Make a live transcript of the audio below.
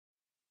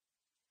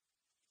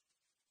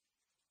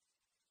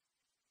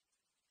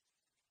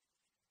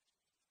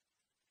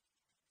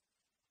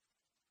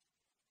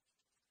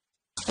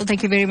Well,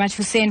 thank you very much,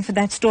 Hussein, for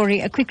that story.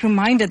 A quick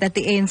reminder that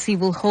the ANC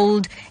will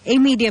hold a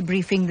media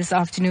briefing this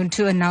afternoon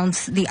to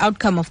announce the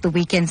outcome of the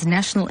weekend's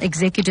National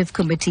Executive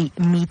Committee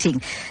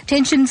meeting.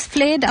 Tensions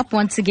flared up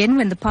once again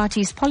when the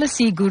party's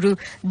policy guru,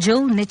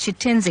 Jill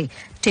Nechitenze,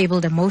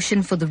 tabled a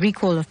motion for the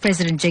recall of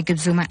President Jacob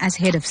Zuma as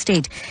head of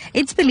state.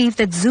 It's believed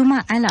that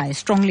Zuma allies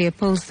strongly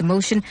opposed the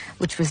motion,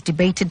 which was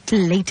debated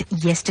till late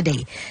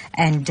yesterday.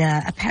 And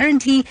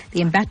apparently,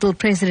 the embattled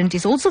president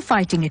is also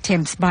fighting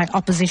attempts by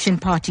opposition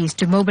parties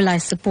to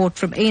mobilize support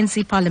from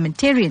ANC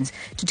parliamentarians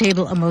to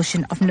table a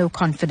motion of no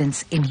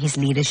confidence in his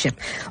leadership.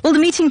 Well, the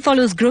meeting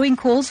follows growing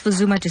calls for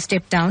Zuma to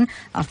step down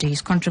after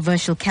his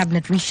controversial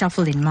cabinet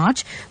reshuffle in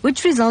March,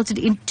 which resulted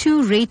in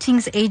 2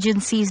 ratings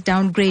agencies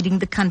downgrading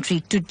the country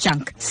to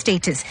junk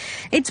status.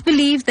 It's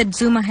believed that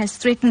Zuma has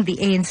threatened the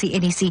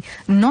ANC-NEC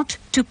not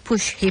to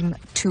push him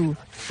too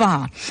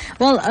far.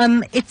 Well,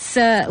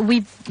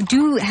 we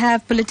do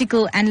have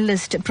political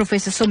analyst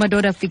Professor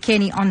Somadoda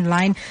Fikeni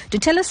online to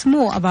tell us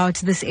more about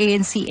this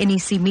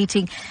ANC-NEC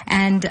meeting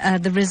and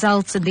the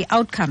results and the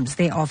outcomes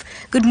thereof.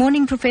 Good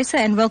morning, Professor,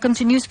 and welcome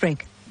to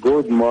Newsbreak.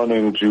 Good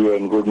morning to you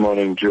and good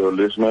morning to your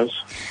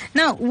listeners.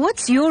 Now,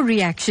 what's your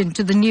reaction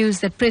to the news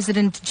that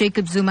President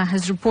Jacob Zuma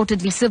has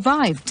reportedly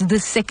survived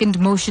this second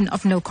motion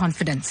of no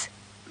confidence?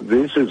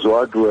 This is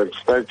what we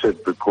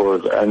expected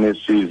because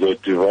NEC is a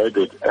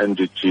divided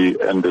entity,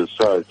 and as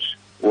such,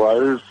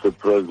 whilst the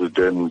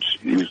president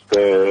is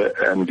there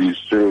and is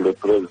still the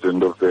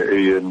president of the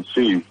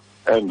ANC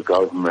and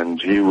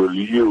government, he will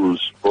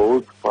use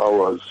both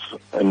powers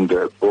and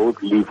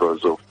both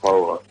levers of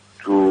power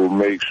to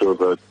make sure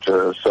that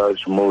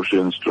such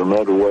motions do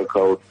not work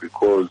out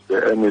because the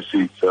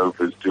NEC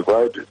itself is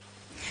divided.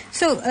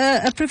 So,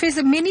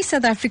 Professor, many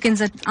South Africans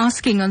are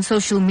asking on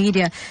social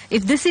media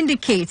if this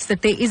indicates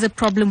that there is a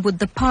problem with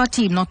the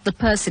party, not the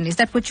person. Is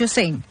that what you're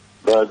saying?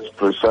 That's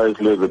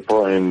precisely the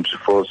point.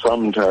 For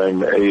some time,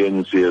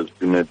 ANC has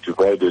been a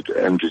divided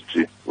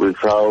entity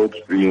without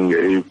being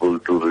able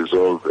to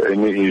resolve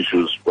any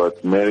issues,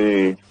 but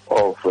many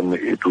often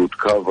it would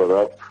cover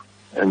up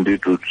and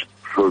it would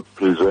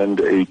present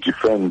a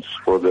defense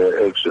for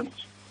their actions.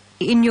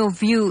 In your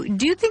view,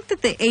 do you think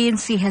that the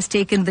ANC has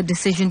taken the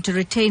decision to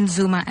retain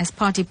Zuma as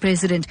party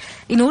president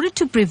in order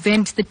to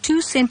prevent the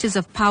 2 centers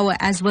of power,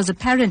 as was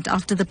apparent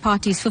after the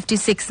party's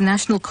 56th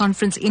national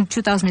conference in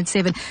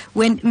 2007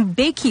 when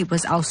Mbeki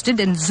was ousted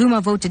and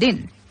Zuma voted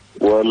in?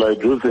 Well, I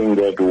do think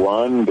that,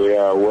 one, they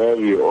are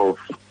wary of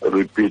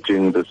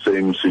repeating the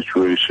same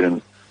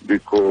situation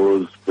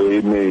because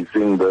they may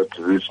think that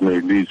this may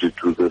lead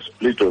to the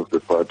split of the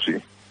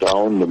party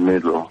down the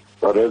middle,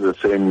 but at the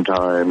same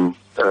time,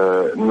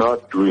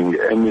 not doing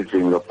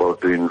anything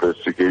about the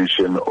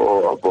investigation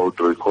or about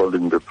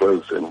recalling the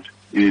president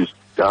is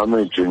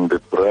damaging the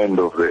brand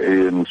of the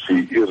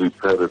ANC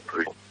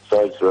irreparably,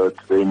 such that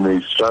they may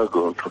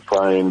struggle to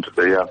find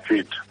their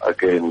feet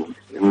again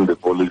in the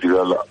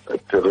political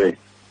terrain.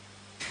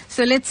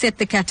 So let's set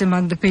the cat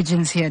among the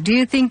pigeons here. Do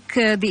you think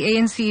the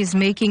ANC is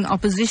making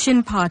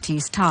opposition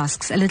parties'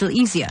 tasks a little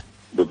easier?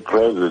 The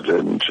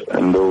president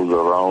and those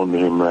around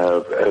him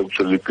have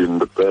actually been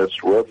the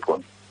best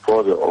weapon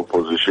for the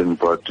opposition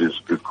parties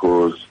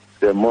because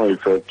they're more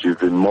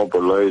effective in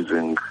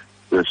mobilizing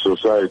the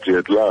society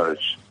at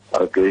large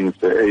against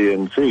the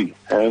ANC.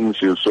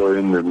 Hence, you saw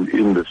in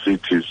the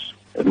cities,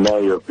 and now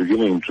you're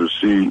beginning to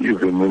see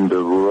even in the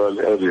rural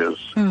areas,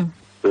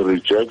 the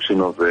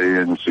rejection of the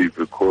ANC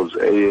because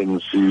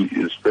ANC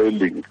is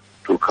failing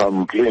to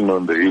come clean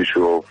on the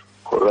issue of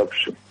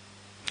corruption.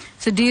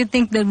 So do you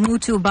think the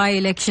Mutu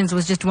by-elections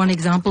was just one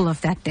example of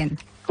that then?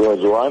 It was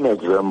one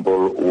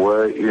example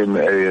wherein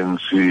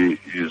ANC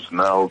is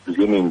now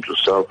beginning to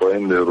suffer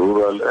in the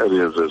rural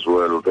areas as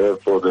well.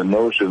 Therefore, the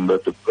notion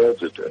that the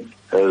president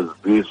has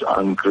this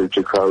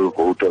uncritical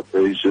voter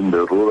base in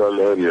the rural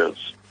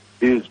areas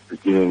is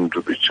beginning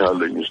to be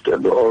challenged.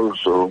 And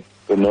also,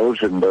 the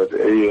notion that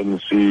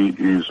ANC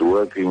is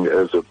working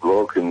as a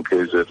bloc in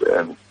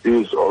KZN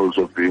is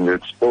also being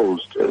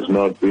exposed as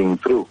not being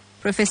true.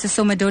 Professor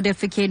Somadoda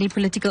Fikeni,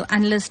 political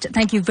analyst,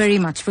 thank you very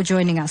much for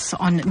joining us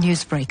on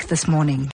Newsbreak this morning.